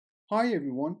Hi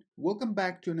everyone, welcome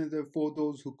back to another For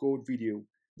Those Who Code video.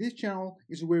 This channel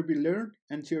is where we learn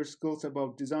and share skills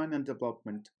about design and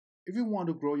development. If you want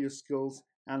to grow your skills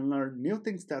and learn new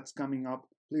things that's coming up,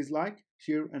 please like,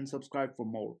 share and subscribe for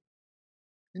more.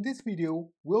 In this video,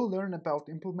 we'll learn about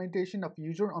implementation of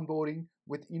user onboarding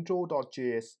with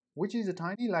Intro.js, which is a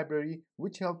tiny library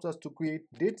which helps us to create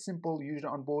dead simple user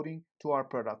onboarding to our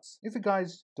products. If you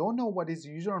guys don't know what is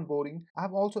user onboarding, I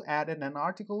have also added an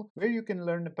article where you can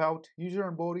learn about user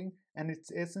onboarding and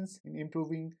its essence in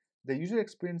improving the user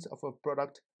experience of a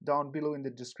product down below in the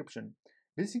description.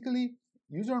 Basically,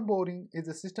 user onboarding is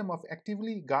a system of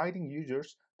actively guiding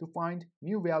users to find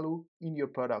new value in your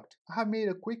product. I have made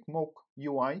a quick mock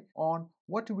UI on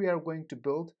what we are going to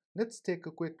build. Let's take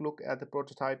a quick look at the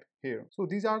prototype here. So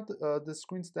these are the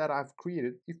screens that I've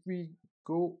created. If we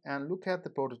go and look at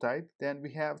the prototype, then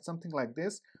we have something like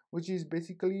this, which is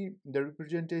basically the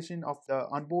representation of the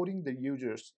onboarding the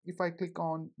users. If I click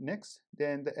on next,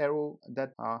 then the arrow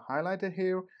that highlighted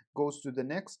here goes to the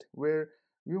next, where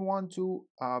we want to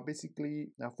basically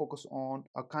focus on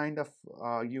a kind of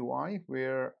UI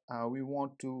where we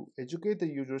want to educate the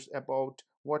users about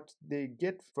what they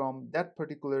get from that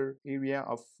particular area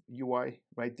of UI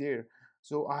right there.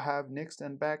 So I have next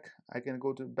and back. I can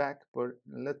go to back, but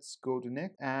let's go to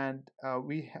next. And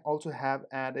we also have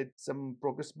added some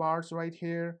progress bars right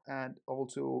here and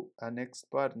also a next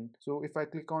button. So if I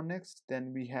click on next,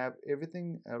 then we have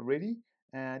everything ready.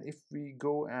 And if we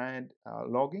go and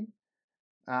log in,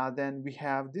 then we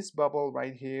have this bubble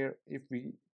right here. If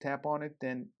we tap on it,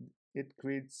 then it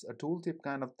creates a tooltip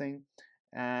kind of thing,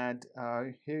 and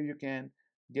here you can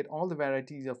get all the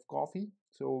varieties of coffee.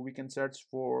 So we can search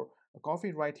for a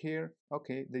coffee right here.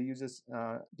 Okay, the users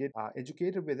get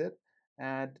educated with it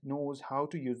and knows how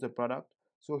to use the product.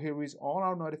 So here is all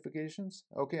our notifications.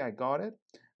 Okay, I got it.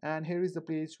 And here is the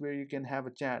place where you can have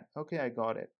a chat. Okay, I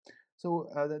got it. So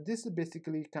this is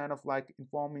basically kind of like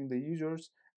informing the users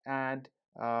and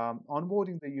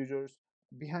onboarding the users.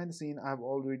 Behind the scene, I've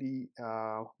already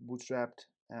bootstrapped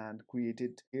and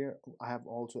created. Here I have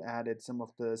also added some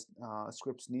of the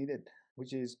scripts needed,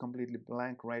 which is completely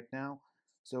blank right now.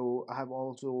 So I have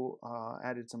also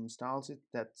added some styles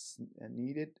that's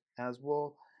needed as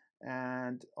well,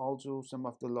 and also some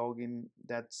of the login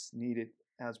that's needed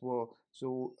as well.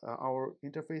 So our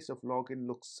interface of login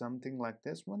looks something like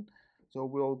this one. So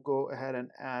we'll go ahead and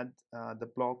add the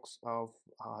blocks of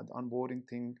the onboarding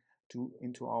thing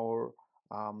into our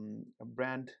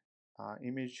brand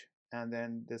image, and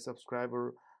then the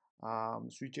subscriber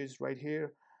switches right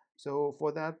here. So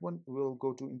for that one, we'll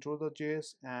go to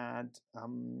intro.js and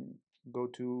go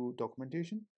to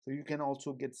documentation. So you can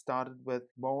also get started with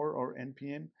bower or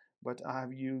npm, but I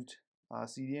have used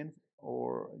cdn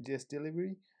or JS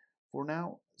delivery for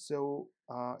now. So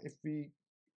if we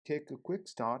take a quick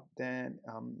start, then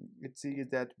it sees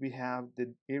that we have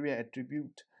the area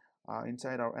attribute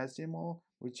inside our HTML,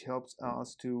 which helps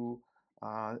us to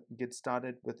get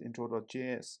started with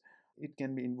intro.js. It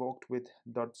can be invoked with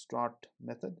 .start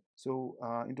method. So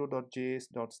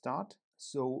intro.js.start.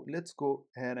 So let's go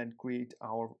ahead and create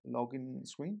our login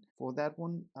screen. For that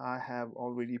one, I have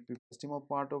already prepared the HTML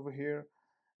part over here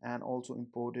and also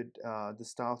imported the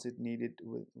styles it needed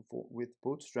with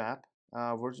Bootstrap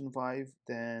version 5.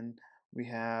 Then we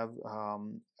have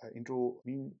intro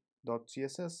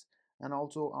mean.css and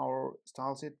also our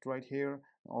style set right here.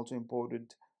 Also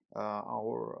imported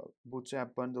our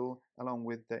bootstrap bundle along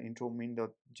with the intro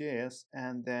mean.js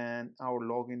and then our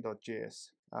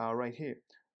login.js right here.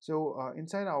 So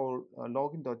inside our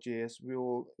login.js, we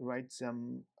will write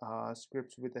some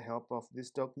scripts with the help of this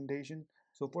documentation.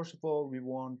 So first of all, we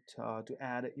want to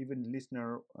add an event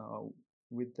listener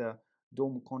with the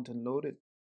DOM content loaded.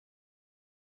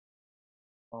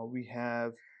 We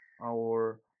have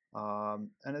our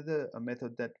another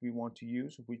method that we want to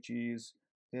use, which is,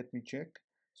 let me check.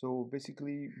 So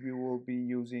basically we will be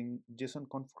using JSON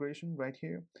configuration right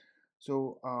here.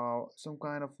 So some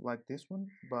kind of like this one,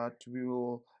 but we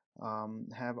will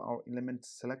have our element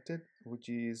selected, which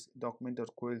is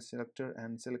document.query selector,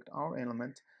 and select our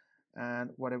element and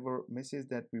whatever message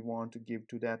that we want to give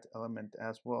to that element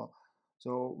as well.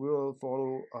 So we'll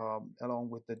follow along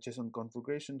with the JSON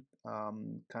configuration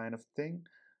kind of thing.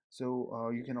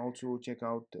 So you can also check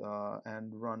out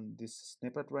and run this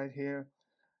snippet right here,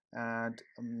 and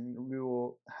we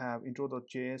will have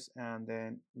intro.js and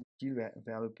then key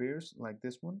value pairs like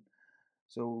this one.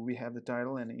 So we have the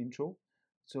title and intro.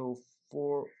 So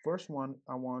for first one,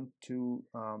 I want to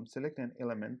select an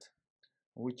element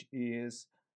which is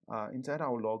inside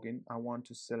our login. I want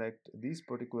to select this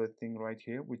particular thing right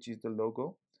here, which is the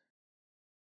logo.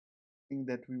 thing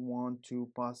that we want to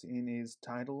pass in is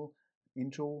title,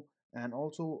 intro, and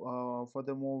also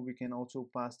furthermore we can also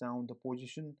pass down the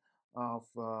position of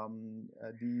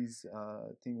these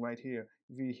thing right here.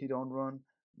 If we hit on run,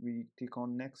 we click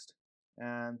on next,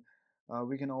 and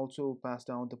we can also pass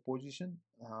down the position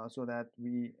so that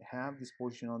we have this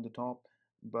position on the top,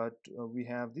 but we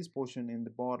have this position in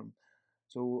the bottom.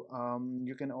 So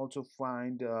you can also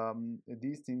find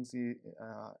these things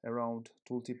around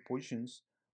tooltip positions,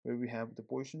 where we have the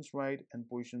positions right and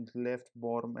positions left,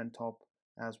 bottom, and top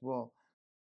as well.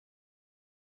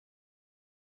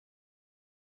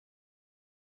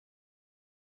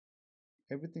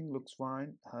 Everything looks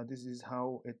fine. This is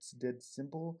how it's dead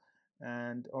simple,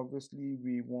 and obviously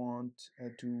we want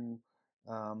to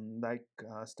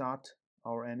start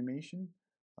our animation,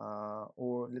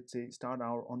 or let's say start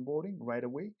our onboarding right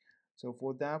away. So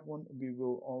for that one, we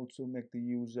will also make the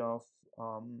use of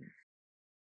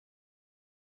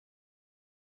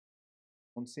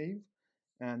on save,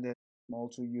 and then I'm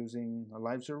also using a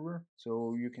live server,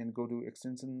 so you can go to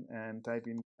extension and type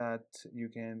in that you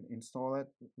can install it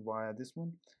via this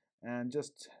one, and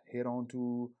just head on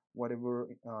to whatever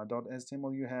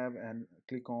 .html you have and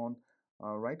click on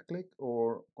right click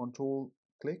or control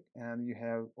click, and you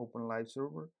have open live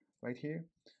server right here.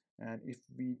 And if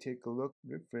we take a look,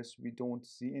 refresh, we don't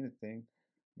see anything.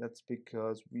 That's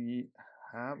because we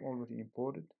have already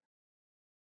imported.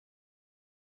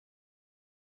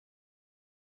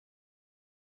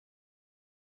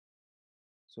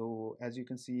 So as you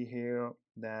can see here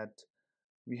that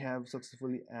we have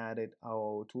successfully added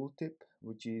our tooltip,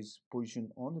 which is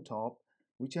positioned on the top,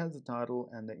 which has the title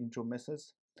and the intro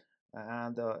message.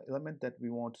 And the element that we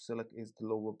want to select is the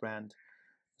logo brand,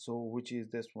 so which is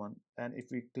this one. And if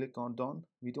we click on done,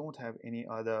 we don't have any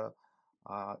other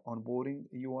onboarding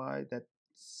UI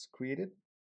that's created.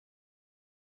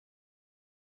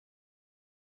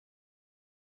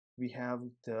 We have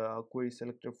the query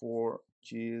selector for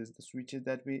which is the switches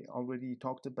that we already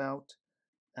talked about,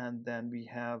 and then we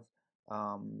have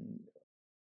um,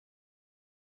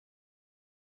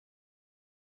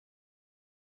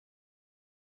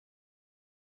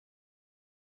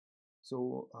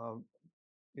 so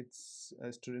it's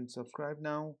a student subscribe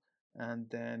now, and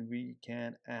then we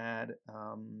can add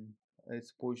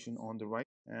its position on the right,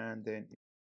 and then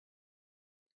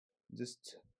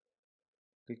just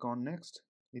click on next.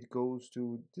 It goes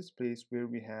to this place where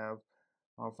we have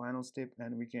our final step,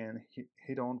 and we can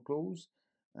hit on close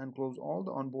and close all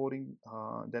the onboarding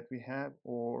that we have,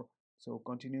 or so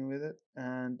continue with it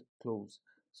and close.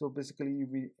 So basically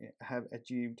we have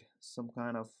achieved some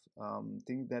kind of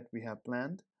thing that we have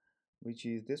planned, which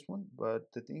is this one.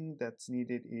 But the thing that's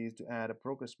needed is to add a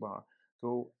progress bar.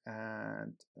 Go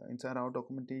and inside our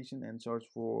documentation and search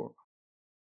for,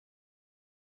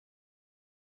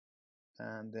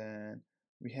 and then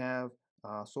we have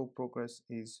so progress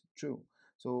is true.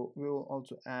 So we will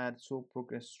also add so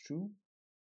progress true,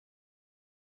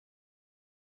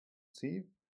 save,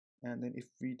 and then if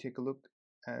we take a look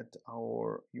at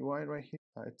our UI right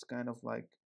here, it's kind of like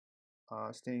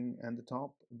staying at the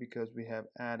top because we have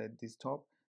added this top,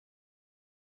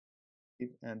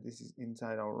 and this is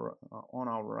inside our on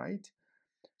our right.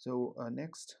 So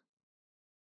next,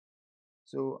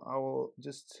 so I will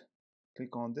just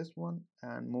click on this one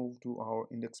and move to our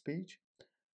index page,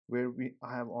 where we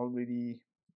have already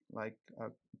like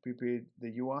prepared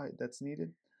the UI that's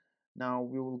needed. Now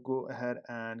we will go ahead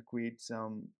and create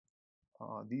some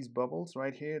these bubbles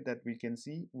right here that we can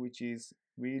see, which is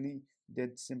really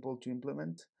dead simple to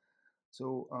implement.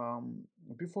 So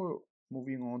before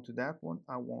moving on to that one,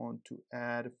 I want to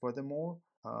add furthermore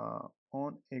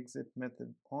on exit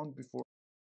method on before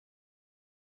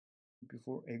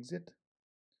exit.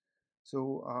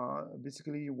 So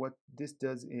basically what this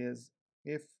does is,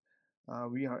 if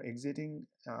we are exiting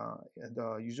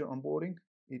the user onboarding,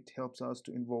 it helps us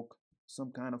to invoke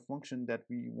some kind of function that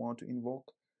we want to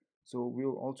invoke. So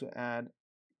we'll also add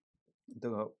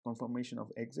the confirmation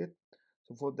of exit.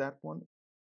 So for that one,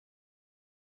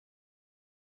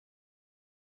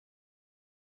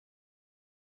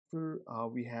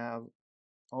 we have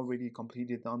already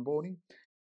completed the onboarding.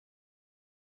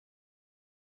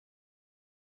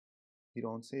 Hit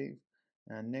on save,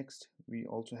 and next we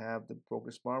also have the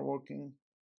progress bar working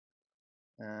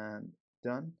and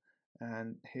done.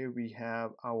 And here we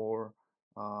have our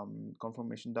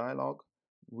confirmation dialog,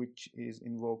 which is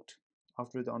invoked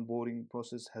after the onboarding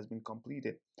process has been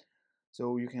completed.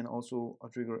 So you can also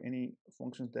trigger any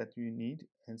functions that you need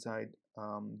inside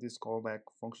this callback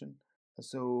function.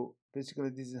 So basically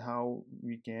this is how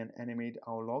we can animate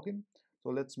our login. So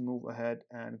let's move ahead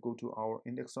and go to our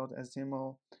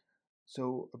index.html,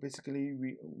 So basically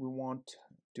we want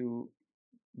to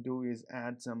do is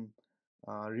add some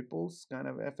ripples kind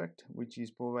of effect, which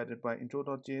is provided by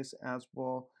Intro.js as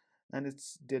well, and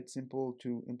it's dead simple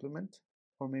to implement.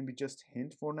 Or maybe just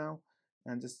hint for now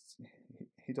and just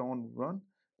hit on run.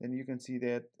 Then you can see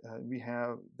that we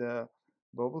have the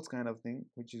bubbles kind of thing,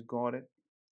 which is got it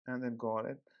and then got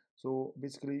it. So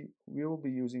basically we will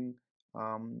be using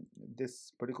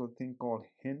this particular thing called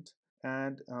hint,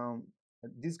 and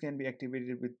this can be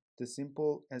activated with the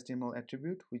simple HTML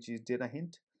attribute, which is data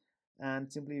hint,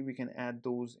 and simply we can add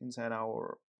those inside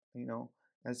our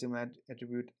HTML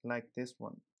attribute like this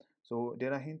one. So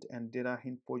data hint and data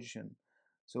hint position.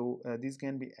 So these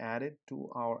can be added to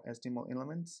our HTML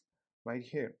elements right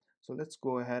here. So let's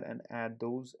go ahead and add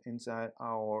those inside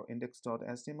our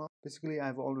index.html. Basically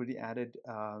I've already added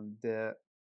the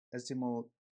HTML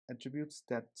attributes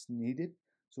that's needed.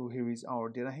 So here is our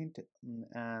data hint,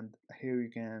 and here you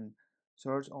can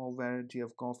search all variety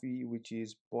of coffee, which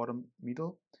is bottom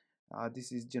middle.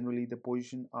 This is generally the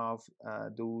position of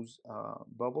those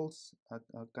bubbles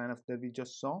kind of that we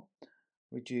just saw,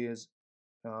 which is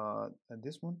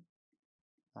this one.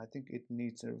 I think it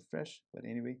needs a refresh, but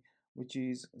anyway, which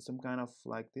is some kind of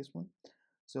like this one.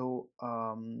 So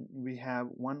we have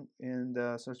one in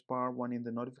the search bar, one in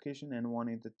the notification, and one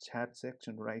in the chat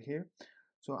section right here.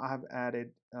 So I have added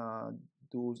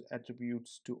those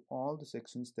attributes to all the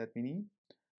sections that we need,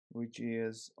 which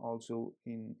is also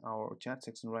in our chat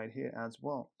section right here as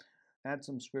well. Add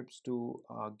some scripts to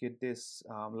get this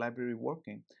library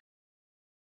working.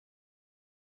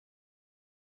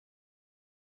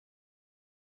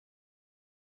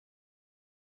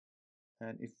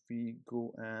 And if we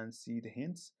go and see the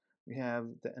hints, we have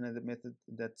another method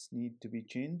that's need to be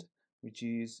changed, which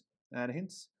is add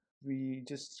hints. We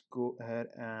just go ahead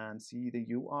and see the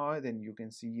UI, then you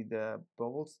can see the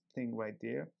bubbles thing right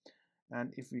there.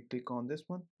 And if we click on this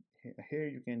one, here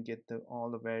you can get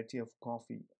all the variety of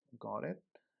coffee. Got it.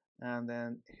 And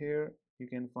then here you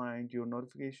can find your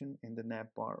notification in the nav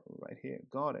bar right here.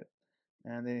 Got it.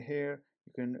 And then here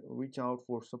you can reach out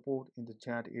for support in the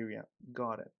chat area.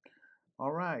 Got it.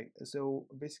 All right, so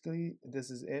basically this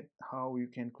is it, how you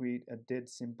can create a dead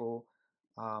simple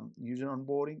user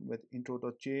onboarding with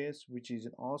Intro.js, which is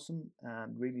an awesome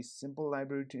and really simple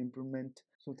library to implement.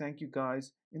 So thank you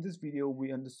guys. In this video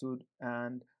we understood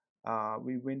and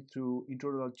we went through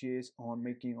Intro.js on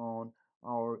making on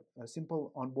our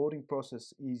simple onboarding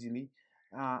process easily.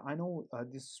 I know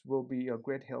this will be a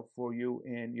great help for you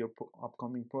in your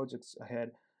upcoming projects ahead.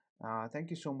 Thank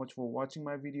you so much for watching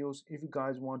my videos. If you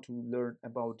guys want to learn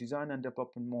about design and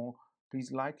development more,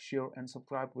 please like, share, and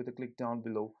subscribe with a click down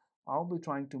below. I'll be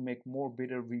trying to make more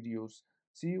better videos.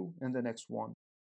 See you in the next one.